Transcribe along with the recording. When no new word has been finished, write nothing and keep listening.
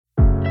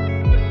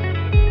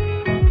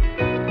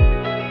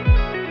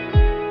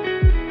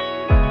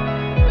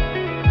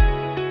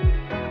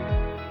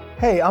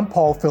Hey, I'm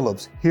Paul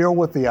Phillips, here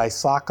with the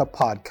ISACA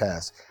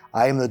podcast.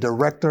 I am the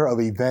Director of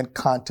Event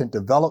Content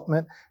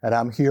Development, and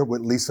I'm here with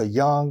Lisa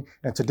Young,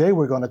 and today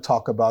we're going to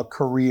talk about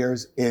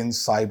careers in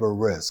cyber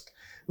risk.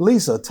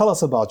 Lisa, tell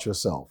us about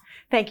yourself.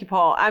 Thank you,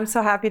 Paul. I'm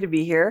so happy to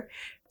be here.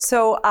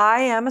 So I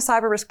am a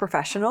cyber risk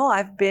professional.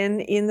 I've been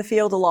in the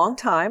field a long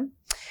time,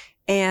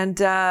 and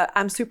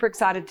I'm super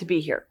excited to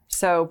be here.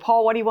 So,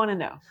 Paul, what do you want to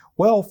know?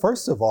 Well,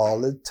 first of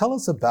all, tell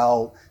us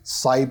about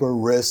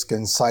cyber risk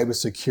and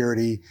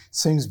cybersecurity.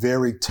 Seems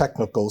very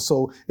technical.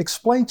 So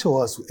explain to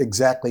us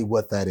exactly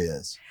what that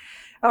is.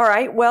 All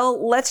right.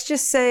 Well, let's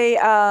just say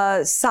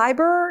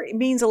cyber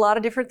means a lot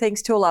of different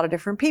things to a lot of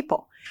different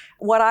people.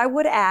 What I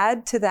would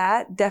add to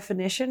that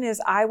definition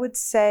is I would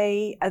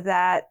say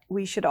that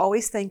we should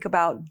always think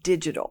about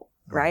digital,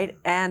 right?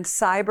 And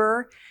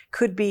cyber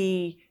could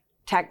be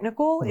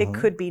technical, it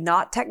could be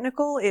not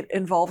technical. It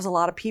involves a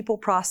lot of people,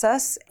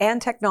 process,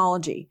 and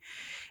technology.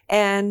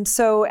 And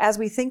so as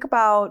we think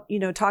about,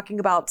 talking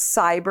about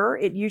cyber,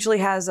 it usually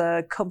has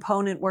a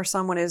component where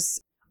someone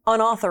is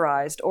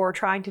unauthorized or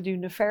trying to do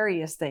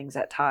nefarious things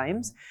at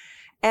times.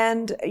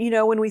 And,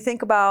 when we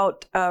think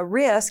about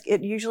risk,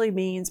 it usually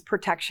means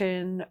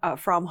protection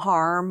from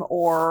harm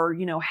or,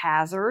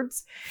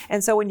 hazards.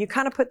 And so when you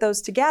kind of put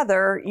those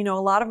together, a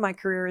lot of my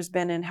career has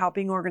been in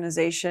helping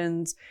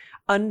organizations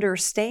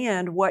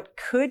understand what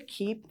could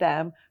keep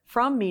them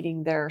from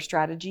meeting their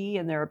strategy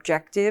and their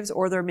objectives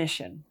or their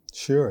mission.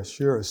 Sure.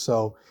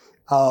 So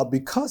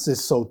because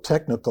it's so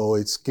technical,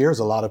 it scares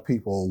a lot of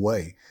people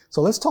away.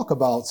 So let's talk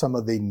about some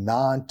of the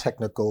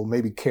non-technical,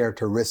 maybe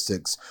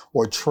characteristics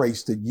or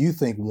traits that you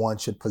think one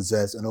should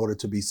possess in order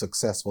to be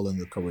successful in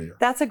the career.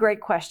 That's a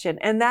great question.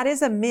 And that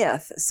is a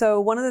myth. So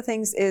one of the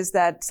things is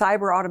that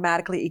cyber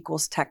automatically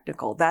equals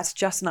technical. That's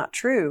just not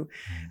true.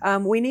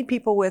 We need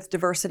people with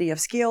diversity of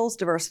skills,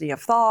 diversity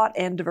of thought,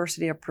 and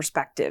diversity of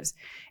perspectives.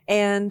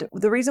 And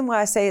the reason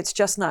why I say it's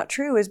just not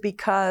true is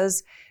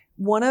because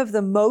one of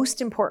the most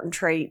important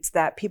traits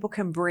that people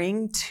can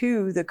bring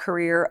to the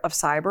career of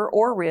cyber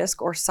or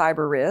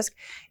cyber risk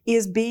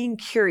is being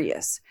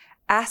curious,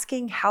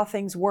 asking how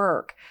things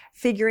work,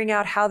 figuring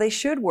out how they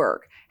should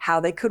work, how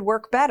they could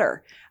work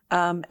better.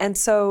 And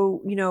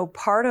so,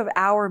 part of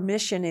our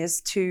mission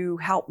is to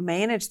help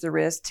manage the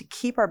risk to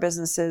keep our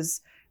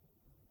businesses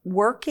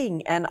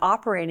working and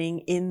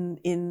operating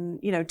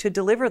to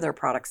deliver their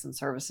products and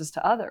services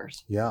to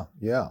others. Yeah,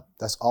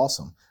 that's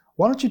awesome.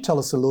 Why don't you tell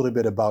us a little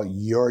bit about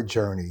your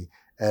journey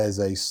as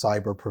a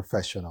cyber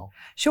professional?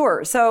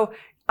 Sure. So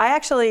I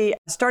actually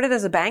started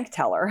as a bank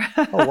teller.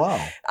 Oh,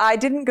 wow. I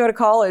didn't go to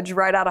college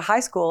right out of high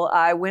school.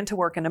 I went to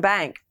work in a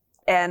bank.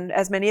 And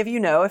as many of you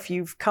know, if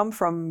you've come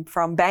from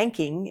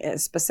banking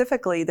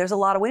specifically, there's a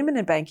lot of women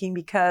in banking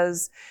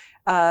because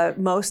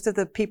most of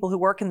the people who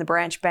work in the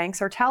branch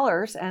banks are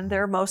tellers, and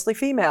they're mostly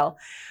female.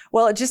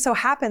 Well, it just so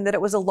happened that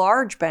it was a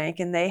large bank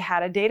and they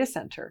had a data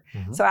center.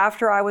 So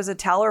after I was a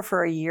teller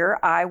for a year,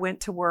 I went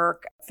to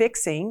work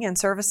fixing and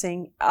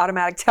servicing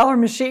automatic teller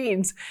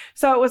machines.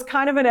 So it was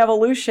kind of an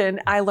evolution.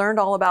 I learned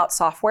all about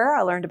software.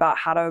 I learned about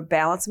how to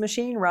balance a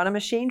machine, run a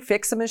machine,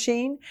 fix a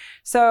machine.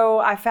 So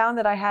I found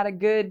that I had a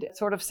good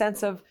sort of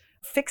sense of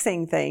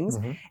fixing things.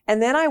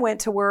 And then I went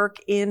to work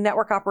in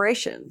network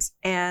operations.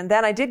 And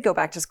then I did go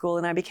back to school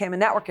and I became a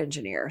network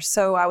engineer.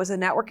 So I was a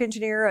network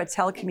engineer, a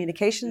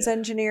telecommunications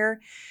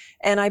engineer,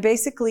 and I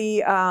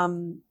basically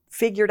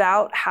figured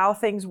out how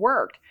things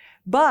worked.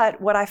 But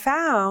what I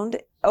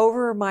found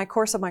over my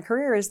course of my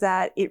career is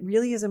that it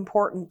really is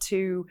important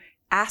to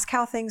ask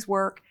how things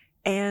work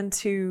and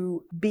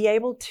to be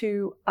able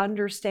to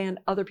understand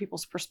other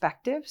people's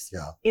perspectives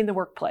in the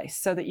workplace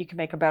so that you can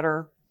make a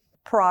better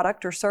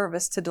product or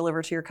service to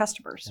deliver to your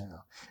customers. Yeah.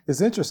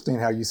 It's interesting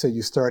how you say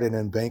you started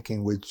in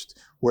banking,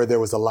 where there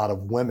was a lot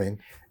of women,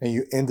 and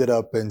you ended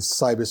up in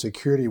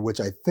cybersecurity,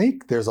 which I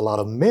think there's a lot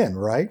of men,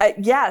 right?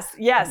 Yes.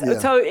 Yeah.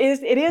 So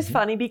it is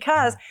funny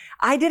because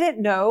Mm-hmm. I didn't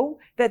know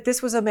that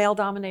this was a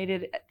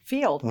male-dominated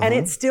field, Mm-hmm. and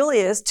it still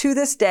is to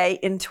this day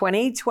in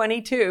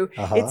 2022.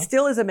 It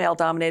still is a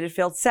male-dominated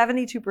field.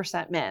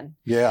 72% men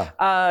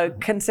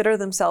consider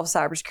themselves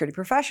cybersecurity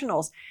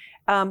professionals.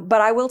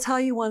 But I will tell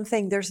you one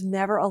thing, there's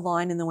never a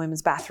line in the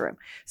women's bathroom.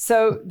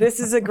 So this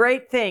is a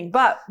great thing,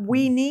 but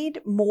we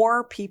need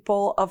more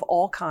people of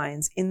all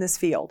kinds in this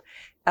field.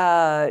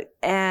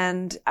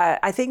 And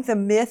I think the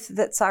myth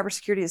that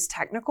cybersecurity is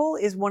technical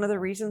is one of the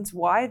reasons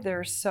why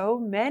there's so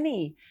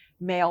many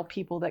male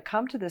people that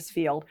come to this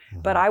field.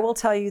 But I will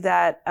tell you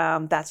that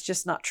that's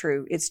just not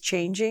true. It's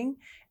changing.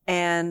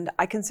 And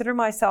I consider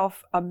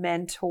myself a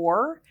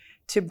mentor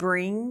to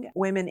bring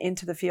women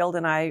into the field.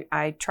 And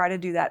I try to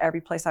do that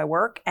every place I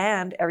work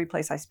and every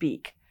place I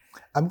speak.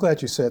 I'm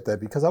glad you said that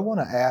because I want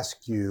to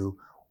ask you,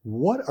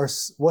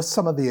 what's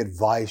some of the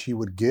advice you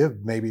would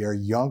give maybe a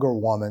younger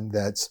woman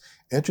that's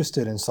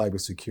interested in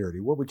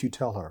cybersecurity? What would you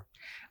tell her?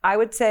 I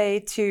would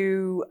say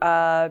to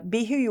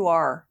be who you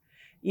are.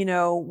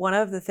 One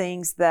of the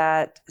things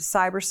that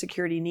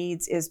cybersecurity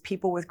needs is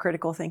people with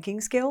critical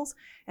thinking skills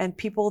and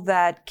people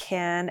that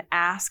can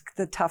ask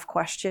the tough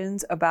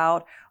questions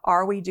about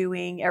Are we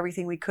doing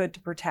everything we could to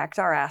protect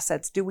our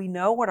assets? Do we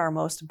know what our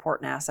most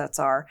important assets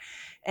are?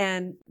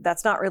 And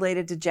that's not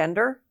related to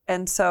gender.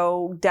 And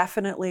so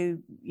definitely,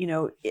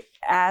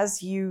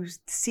 as you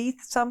see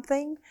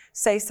something,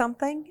 say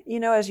something,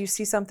 as you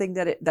see something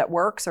that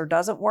works or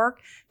doesn't work,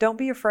 don't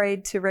be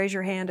afraid to raise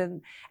your hand.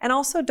 And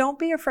also don't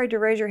be afraid to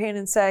raise your hand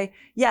and say,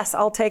 yes,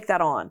 I'll take that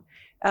on.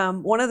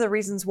 One of the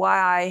reasons why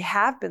I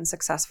have been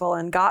successful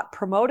and got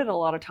promoted a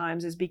lot of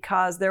times is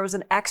because there was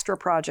an extra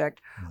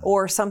project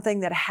or something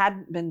that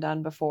hadn't been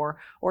done before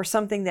or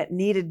something that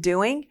needed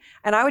doing.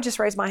 And I would just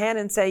raise my hand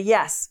and say,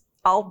 yes,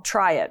 I'll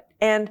try it.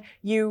 And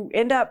you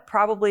end up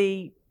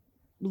probably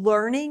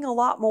learning a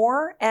lot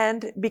more,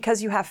 and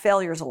because you have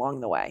failures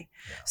along the way.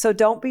 Yeah. So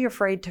don't be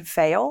afraid to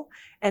fail,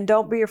 and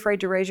don't be afraid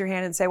to raise your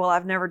hand and say, well,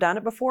 I've never done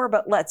it before,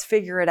 but let's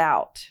figure it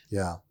out.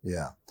 Yeah.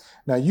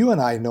 Now, you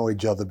and I know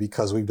each other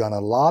because we've done a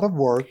lot of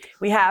work.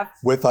 We have.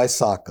 With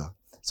ISACA.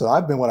 So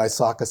I've been with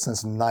ISACA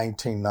since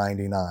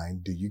 1999.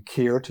 Do you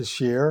care to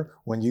share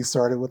when you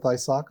started with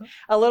ISACA?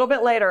 A little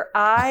bit later.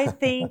 I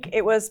think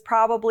it was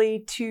probably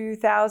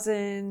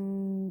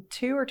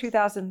 2002 or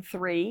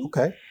 2003.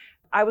 Okay.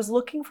 I was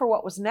looking for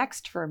what was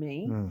next for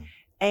me.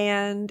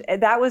 And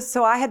that was,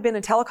 so I had been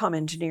a telecom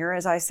engineer,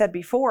 as I said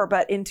before,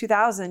 but in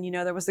 2000,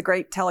 there was the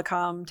great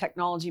telecom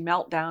technology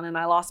meltdown and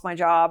I lost my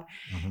job.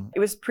 It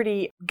was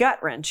pretty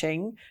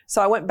gut-wrenching.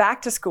 So I went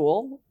back to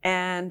school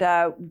and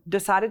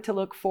decided to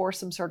look for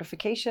some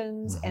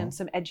certifications and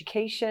some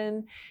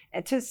education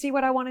and to see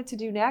what I wanted to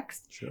do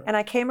next. Sure. And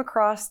I came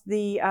across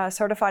the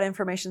Certified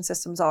Information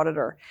Systems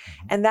Auditor.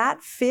 And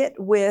that fit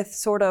with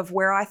sort of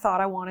where I thought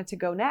I wanted to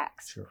go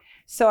next. Sure.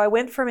 So I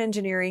went from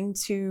engineering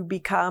to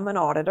become an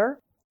auditor.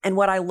 And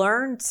what I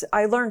learned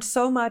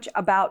so much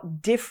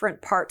about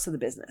different parts of the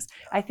business.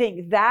 I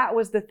think that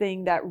was the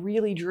thing that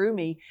really drew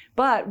me.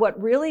 But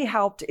what really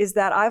helped is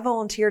that I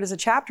volunteered as a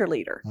chapter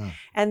leader.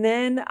 And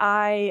then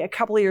a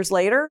couple of years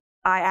later,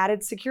 I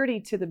added security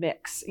to the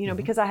mix,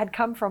 because I had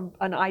come from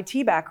an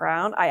IT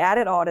background. I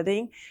added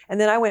auditing,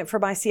 and then I went for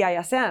my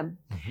CISM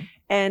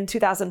in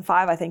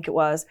 2005, I think it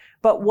was.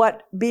 But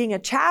what being a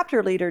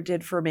chapter leader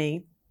did for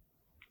me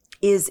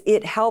is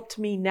it helped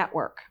me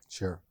network.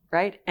 Sure.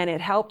 Right? And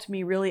it helped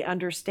me really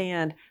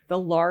understand the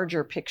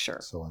larger picture.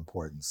 So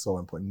important.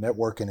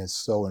 Networking is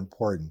so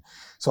important.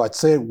 So I'd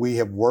say we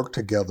have worked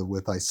together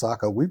with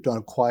ISACA. We've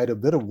done quite a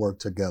bit of work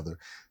together.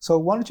 So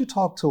why don't you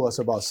talk to us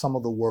about some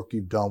of the work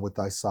you've done with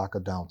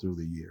ISACA down through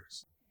the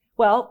years?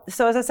 Well,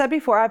 so as I said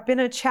before, I've been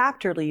a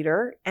chapter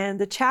leader, and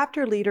the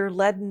chapter leader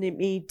led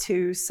me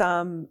to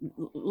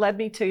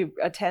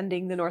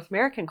attending the North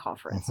American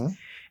Conference.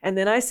 And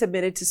then I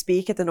submitted to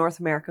speak at the North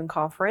American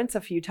Conference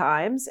a few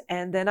times,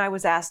 and then I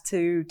was asked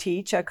to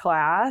teach a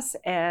class,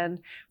 and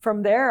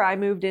from there I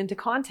moved into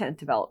content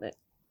development.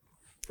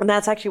 And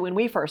that's actually when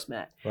we first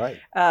met. Right.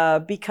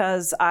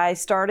 Because I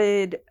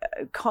started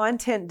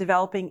content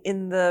developing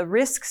in the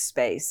risk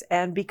space.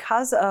 And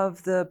because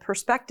of the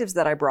perspectives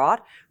that I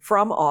brought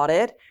from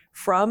audit,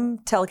 from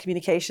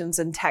telecommunications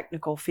and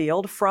technical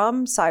field,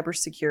 from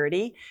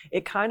cybersecurity,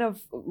 it kind of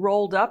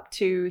rolled up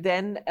to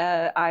then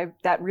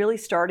that really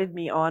started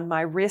me on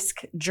my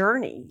risk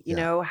journey, you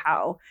know,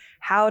 how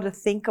to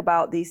think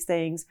about these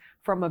things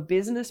from a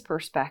business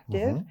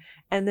perspective,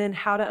 and then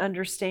how to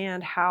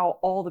understand how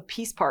all the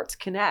piece parts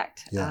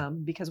connect,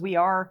 because we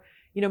are,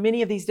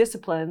 many of these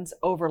disciplines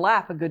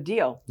overlap a good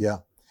deal. Yeah.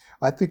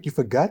 I think you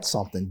forgot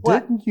something.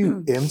 What? Didn't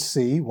you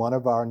MC one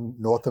of our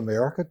North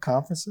America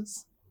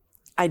conferences?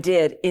 I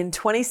did in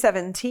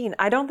 2017.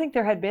 I don't think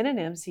there had been an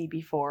MC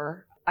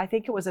before. I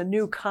think it was a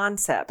new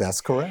concept.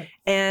 That's correct.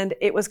 And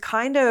it was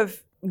kind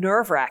of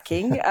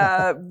nerve-wracking,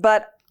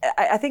 but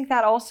I think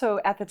that also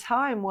at the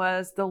time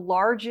was the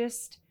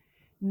largest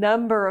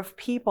number of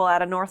people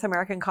at a North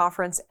American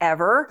conference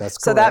ever. That's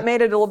correct. So that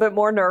made it a little bit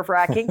more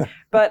nerve-wracking.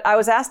 But I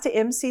was asked to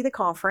MC the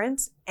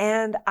conference,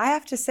 and I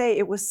have to say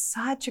it was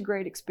such a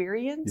great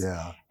experience.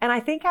 Yeah. And I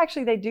think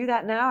actually they do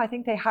that now. I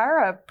think they hire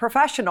a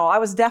professional. I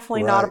was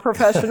definitely not a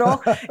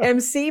professional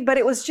MC, but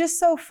it was just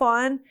so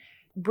fun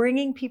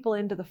bringing people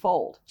into the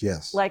fold.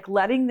 Yes. Like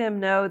letting them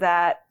know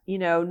that,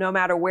 no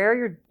matter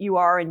where you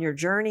are in your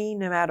journey,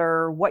 no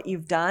matter what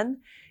you've done,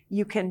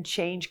 you can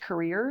change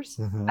careers.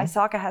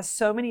 ISACA has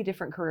so many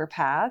different career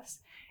paths,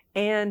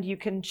 and you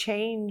can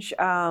change, take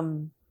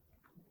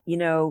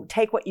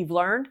what you've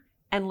learned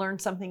and learn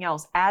something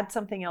else, add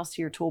something else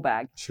to your tool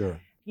bag. Sure.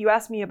 You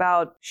asked me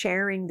about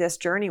sharing this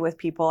journey with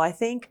people. I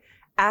think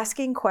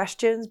asking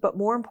questions, but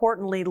more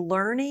importantly,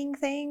 learning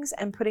things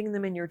and putting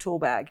them in your tool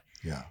bag.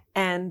 Yeah.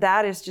 And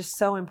that is just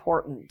so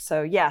important.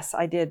 So yes,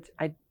 I did.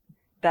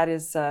 That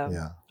is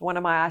one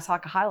of my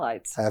ISACA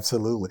highlights.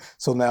 Absolutely.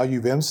 So now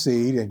you've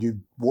MC'd and you've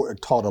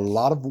taught a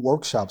lot of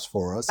workshops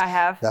for us. I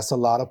have. That's a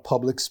lot of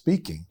public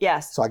speaking.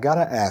 Yes. So I got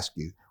to ask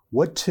you,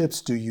 what tips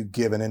do you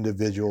give an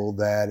individual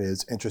that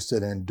is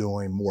interested in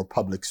doing more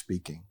public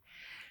speaking?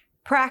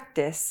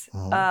 Practice.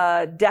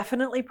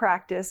 Definitely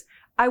practice.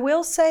 I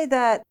will say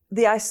that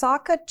the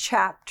ISACA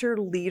chapter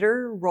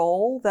leader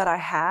role that I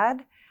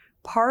had,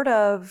 part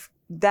of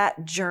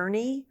that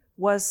journey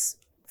was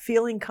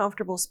feeling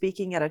comfortable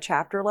speaking at a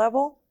chapter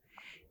level.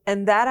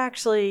 And that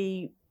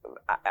actually,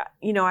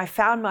 I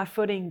found my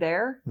footing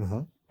there.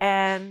 Mm-hmm.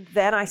 And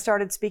then I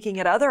started speaking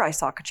at other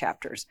ISACA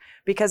chapters,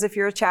 because if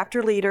you're a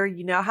chapter leader,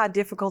 you know how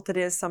difficult it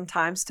is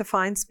sometimes to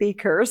find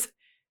speakers.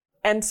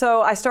 And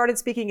so I started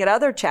speaking at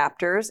other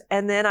chapters,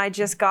 and then I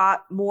just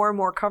got more and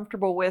more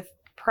comfortable with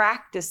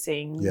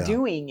practicing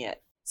doing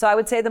it. So I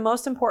would say the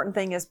most important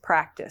thing is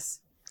practice.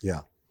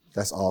 Yeah,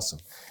 that's awesome.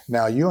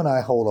 Now, you and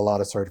I hold a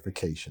lot of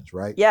certifications,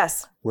 right?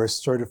 Yes. We're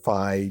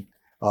certified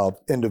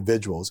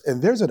individuals.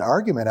 And there's an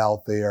argument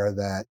out there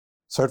that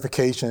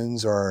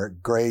certifications are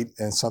great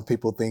and some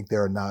people think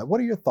they're not. What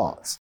are your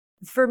thoughts?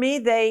 For me,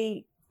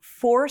 they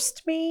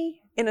forced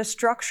me in a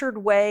structured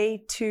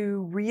way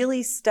to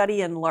really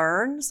study and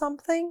learn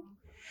something.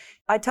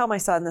 I tell my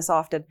son this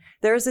often.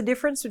 There is a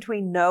difference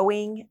between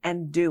knowing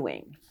and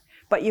doing,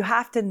 but you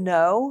have to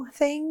know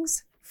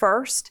things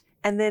first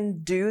and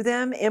then do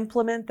them,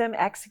 implement them,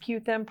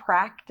 execute them,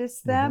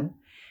 practice them. Mm-hmm.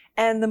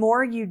 And the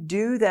more you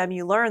do them,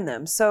 you learn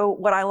them. So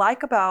what I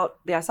like about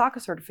the ISACA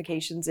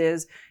certifications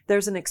is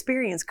there's an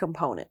experience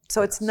component.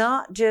 So It's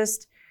not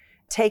just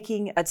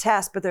taking a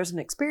test, but there's an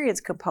experience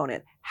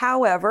component.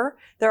 However,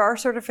 there are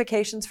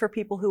certifications for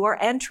people who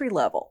are entry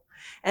level.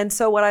 And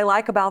so what I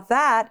like about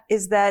that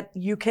is that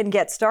you can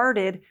get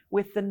started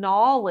with the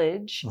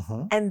knowledge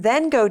and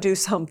then go do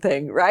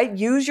something, right?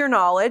 Use your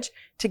knowledge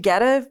to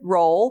get a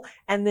role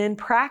and then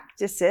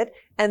practice it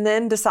and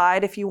then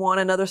decide if you want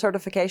another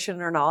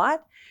certification or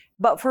not.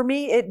 But for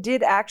me, it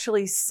did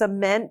actually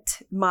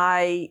cement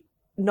my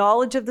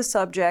knowledge of the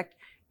subject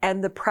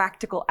and the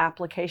practical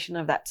application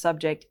of that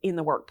subject in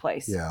the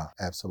workplace. Yeah,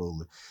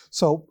 absolutely.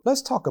 So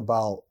let's talk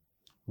about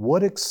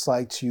what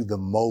excites you the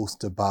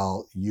most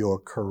about your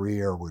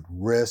career with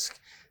risk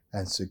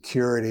and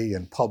security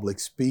and public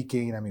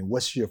speaking. I mean,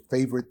 what's your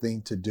favorite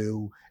thing to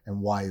do and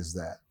why is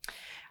that?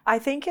 I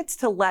think it's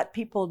to let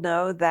people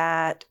know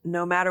that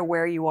no matter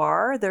where you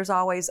are, there's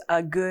always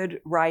a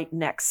good, right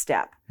next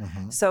step.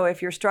 Mm-hmm. So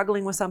if you're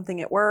struggling with something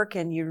at work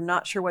and you're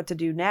not sure what to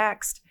do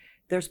next,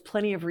 there's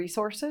plenty of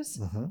resources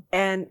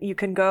and you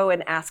can go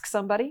and ask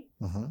somebody.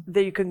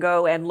 That you can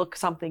go and look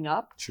something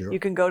up. Sure. You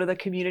can go to the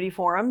community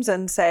forums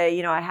and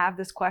say, I have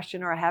this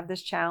question or I have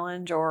this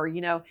challenge or,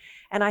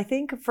 and I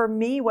think for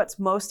me, what's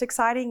most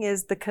exciting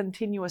is the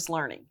continuous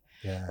learning.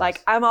 Yes.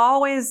 Like I'm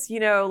always,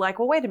 well,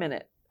 wait a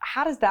minute.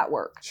 How does that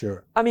work?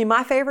 Sure. I mean,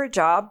 my favorite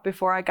job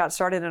before I got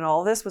started in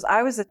all this was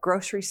I was a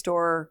grocery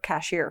store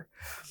cashier.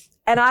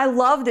 And I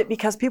loved it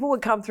because people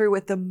would come through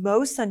with the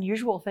most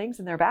unusual things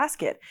in their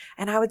basket.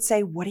 And I would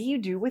say, what do you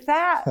do with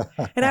that?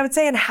 And I would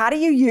say, and how do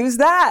you use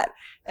that?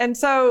 And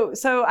so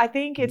I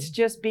think it's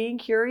just being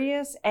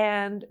curious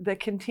and the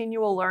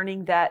continual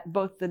learning that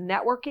both the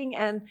networking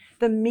and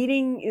the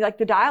meeting, like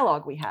the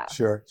dialogue we have.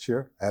 Sure,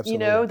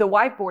 absolutely. The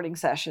whiteboarding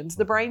sessions,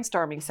 the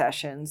brainstorming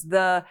sessions,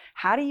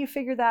 how do you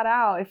figure that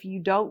out if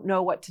you don't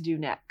know what to do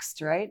next,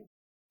 right?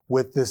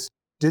 With this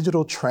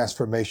digital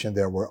transformation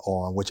that we're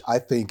on, which I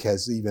think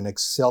has even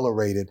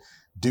accelerated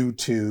due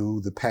to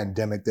the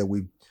pandemic that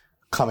we're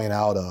coming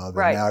out of,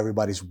 right. And now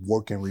everybody's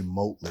working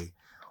remotely.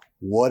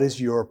 What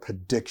is your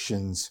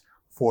predictions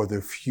for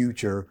the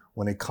future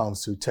when it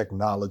comes to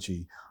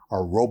technology?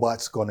 Are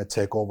robots going to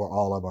take over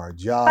all of our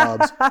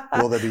jobs?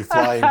 Will there be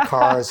flying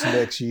cars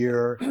next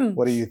year?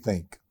 What do you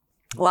think?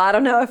 Well, I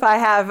don't know if I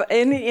have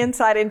any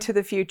insight into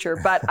the future,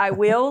 but I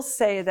will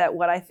say that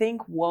what I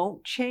think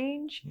won't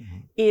change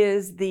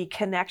is the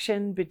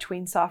connection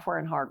between software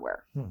and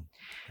hardware. Okay.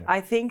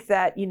 I think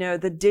that,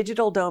 the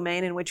digital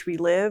domain in which we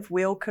live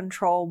will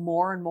control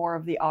more and more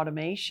of the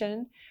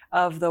automation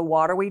of the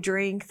water we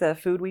drink, the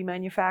food we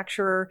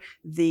manufacture,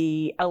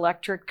 the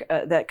electric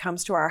that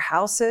comes to our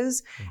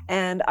houses.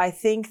 And I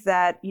think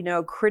that,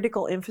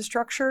 critical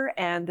infrastructure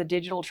and the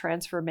digital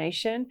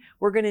transformation,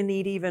 we're going to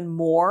need even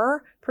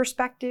more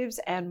perspectives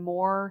and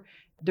more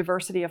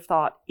diversity of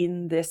thought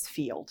in this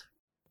field.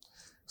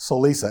 So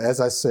Lisa,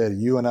 as I said,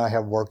 you and I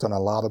have worked on a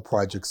lot of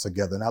projects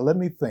together. Now let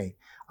me think.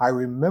 I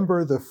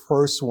remember the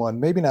first one,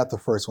 maybe not the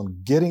first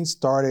one, Getting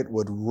Started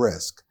with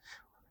Risk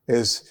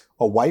is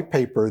a white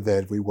paper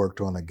that we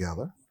worked on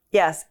together.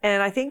 Yes,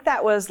 and I think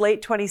that was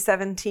late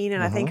 2017,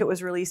 and I think it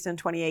was released in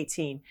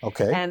 2018.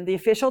 Okay. And the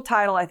official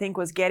title, I think,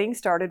 was Getting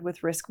Started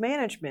with Risk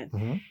Management.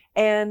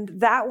 And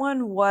that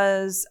one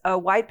was a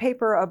white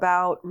paper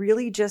about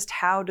really just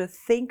how to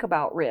think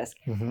about risk.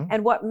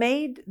 And what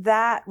made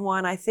that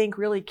one, I think,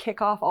 really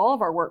kick off all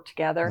of our work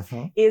together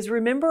is,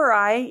 remember,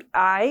 I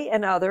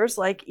and others,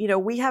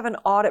 we have an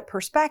audit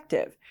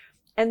perspective.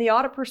 And the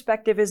audit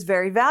perspective is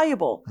very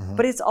valuable,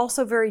 but it's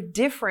also very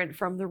different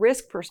from the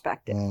risk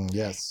perspective.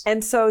 Yes.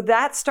 And so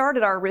that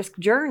started our risk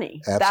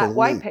journey, Absolutely. That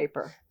white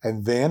paper.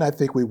 And then I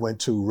think we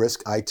went to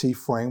Risk IT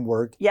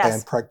Framework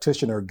and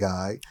Practitioner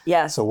Guide.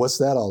 Yes. So what's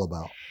that all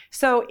about?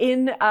 So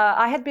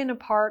I had been a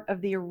part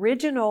of the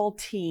original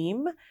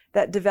team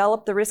that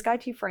developed the Risk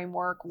IT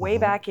Framework way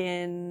back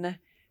in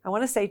I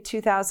want to say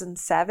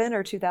 2007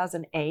 or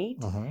 2008.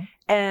 Mhm.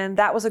 And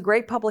that was a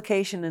great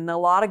publication and a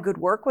lot of good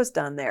work was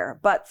done there.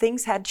 But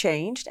things had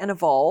changed and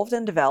evolved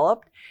and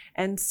developed.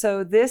 And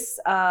so this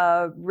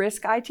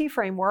Risk IT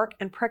framework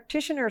and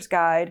practitioner's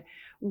guide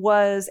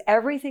was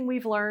everything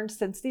we've learned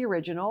since the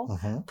original,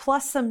 Mhm.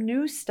 plus some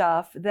new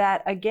stuff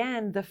that,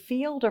 again, the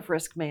field of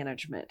risk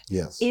management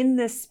Yes. in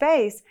this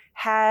space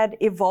had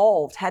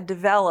evolved, had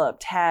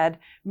developed, had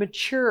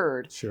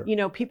matured. Sure. You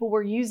know, people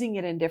were using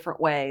it in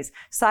different ways.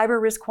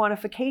 Cyber risk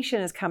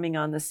quantification is coming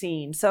on the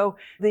scene. So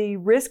the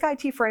Risk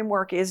IT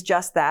framework is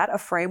just that, a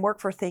framework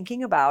for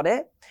thinking about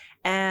it.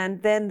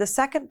 And then the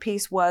second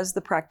piece was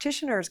the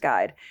practitioner's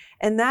guide.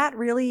 And that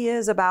really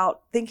is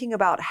about thinking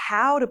about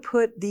how to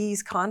put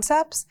these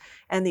concepts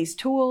and these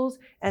tools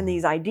and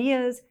these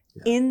ideas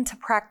into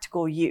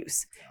practical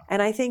use.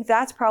 And I think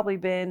that's probably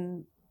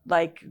been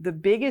like the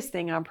biggest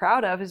thing I'm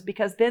proud of, is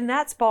because then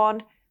that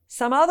spawned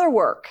some other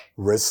work.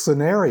 Risk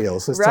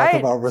scenarios. Let's Right. talk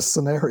about risk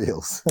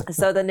scenarios.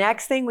 So the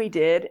next thing we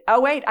did,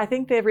 I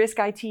think the Risk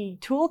IT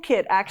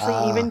toolkit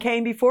actually even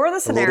came before the A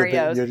little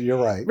scenarios. bit,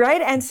 you're right. Right?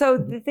 And so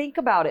think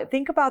about it.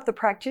 Think about the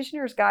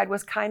practitioner's guide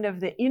was kind of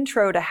the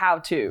intro to how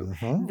to.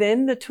 Mhm.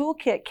 Then the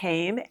toolkit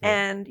came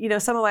and, you know,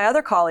 some of my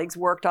other colleagues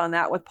worked on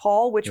that with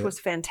Paul, which was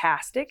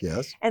fantastic.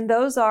 Yes. And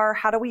those are,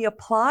 how do we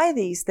apply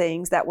these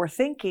things that we're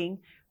thinking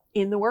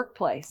in the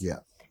workplace?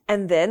 Yeah.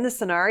 And then the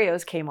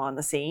scenarios came on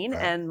the scene,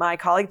 Right. and my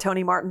colleague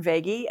Tony Martin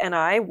Vegi and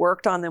I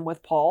worked on them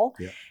with Paul.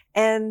 Yeah.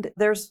 And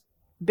there's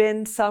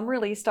been some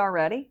released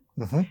already,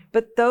 Mhm.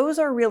 but those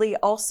are really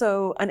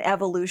also an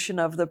evolution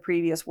of the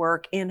previous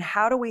work in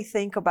how do we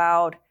think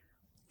about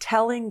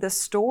telling the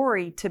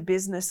story to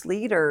business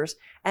leaders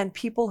and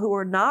people who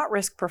are not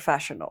risk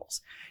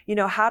professionals. You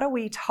know, how do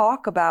we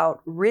talk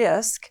about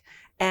risk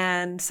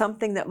and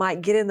something that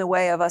might get in the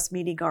way of us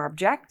meeting our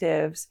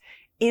objectives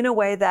in a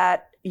way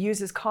that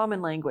uses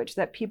common language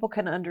that people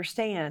can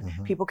understand,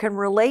 Mhm. people can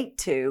relate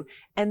to,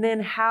 and then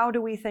how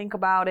do we think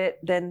about it,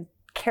 then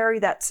carry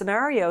that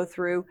scenario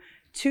through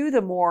to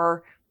the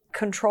more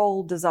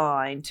controlled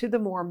design, to the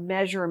more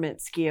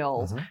measurement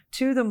skills, Mhm.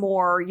 to the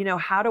more, you know,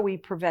 how do we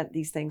prevent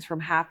these things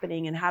from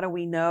happening and how do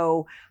we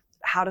know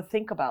how to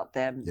think about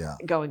them Yeah.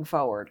 going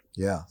forward?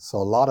 Yeah. So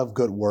a lot of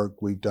good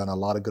work. We've done a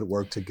lot of good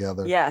work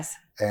together. Yes.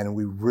 And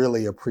we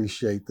really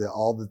appreciate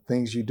all the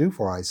things you do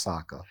for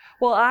ISACA.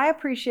 Well, I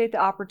appreciate the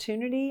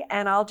opportunity,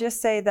 and I'll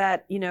just say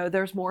that, you know,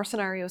 there's more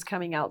scenarios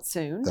coming out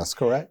soon. That's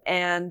correct.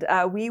 And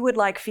we would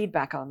like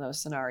feedback on those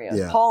scenarios.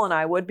 Yeah. Paul and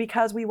I would,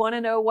 because we want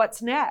to know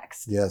what's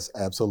next. Yes,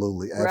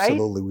 absolutely. Right?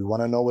 Absolutely. We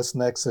want to know what's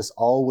next. There's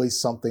always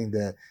something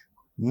that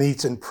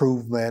needs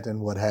improvement and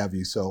what have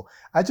you. So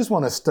I just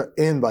want to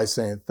end by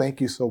saying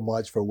thank you so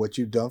much for what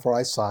you've done for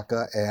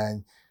ISACA.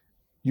 And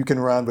you can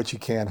run, but you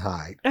can't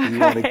hide. We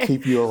want to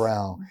keep you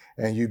around.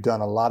 And you've done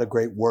a lot of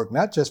great work,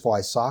 not just for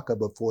ISACA,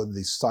 but for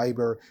the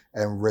cyber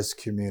and risk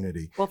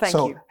community. Well, thank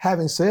so you.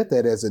 having said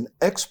that, as an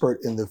expert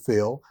in the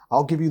field,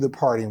 I'll give you the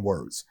parting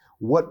words.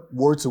 What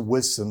words of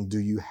wisdom do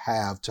you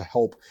have to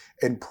help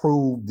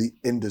improve the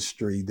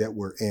industry that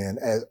we're in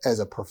as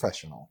a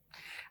professional?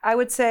 I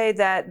would say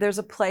that there's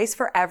a place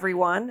for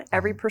everyone,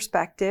 every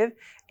perspective,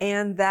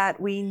 and that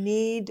we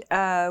need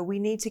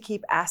to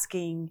keep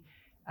asking,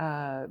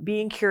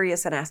 being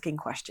curious and asking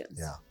questions.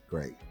 Yeah,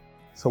 great.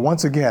 So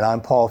once again, I'm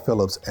Paul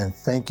Phillips, and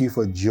thank you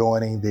for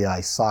joining the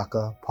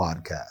ISACA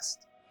podcast.